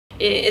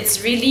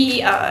it's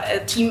really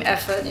a team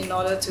effort in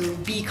order to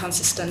be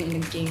consistent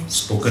in the games.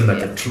 Spoken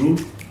like a true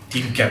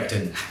team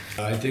captain.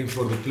 I think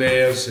for the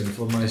players and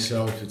for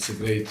myself, it's a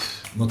great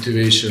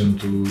motivation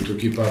to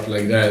keep up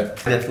like that.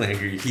 I definitely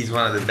agree. He's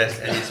one of the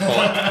best at his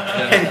sport,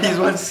 and he's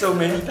won so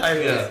many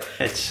titles.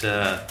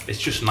 It's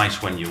just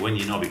nice when you win,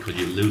 you know, because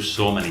you lose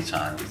so many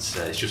times.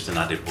 It's just an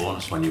added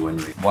bonus when you win.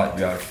 What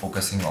we are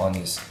focusing on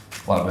is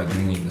what we're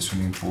doing in the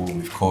swimming pool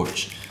with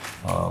coach,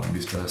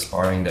 with the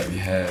sparring that we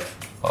have,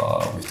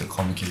 with the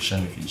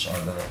communication with each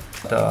other.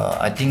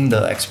 I think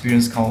the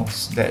experience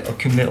counts that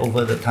accumulate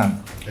over the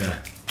time. Yeah.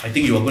 I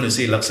think you were going to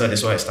say Laksa,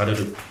 that's why I started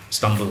to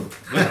stumble.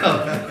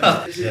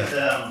 This is, this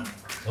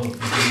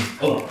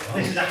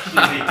is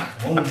actually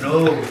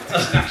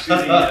this is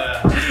actually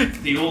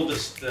the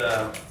oldest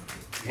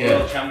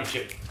World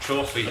Championship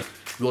trophy.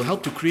 We'll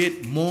help to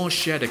create more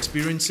shared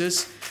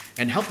experiences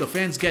and help the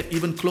fans get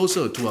even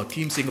closer to our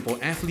Team Singapore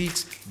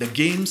athletes, the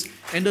games,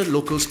 and the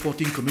local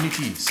sporting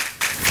communities.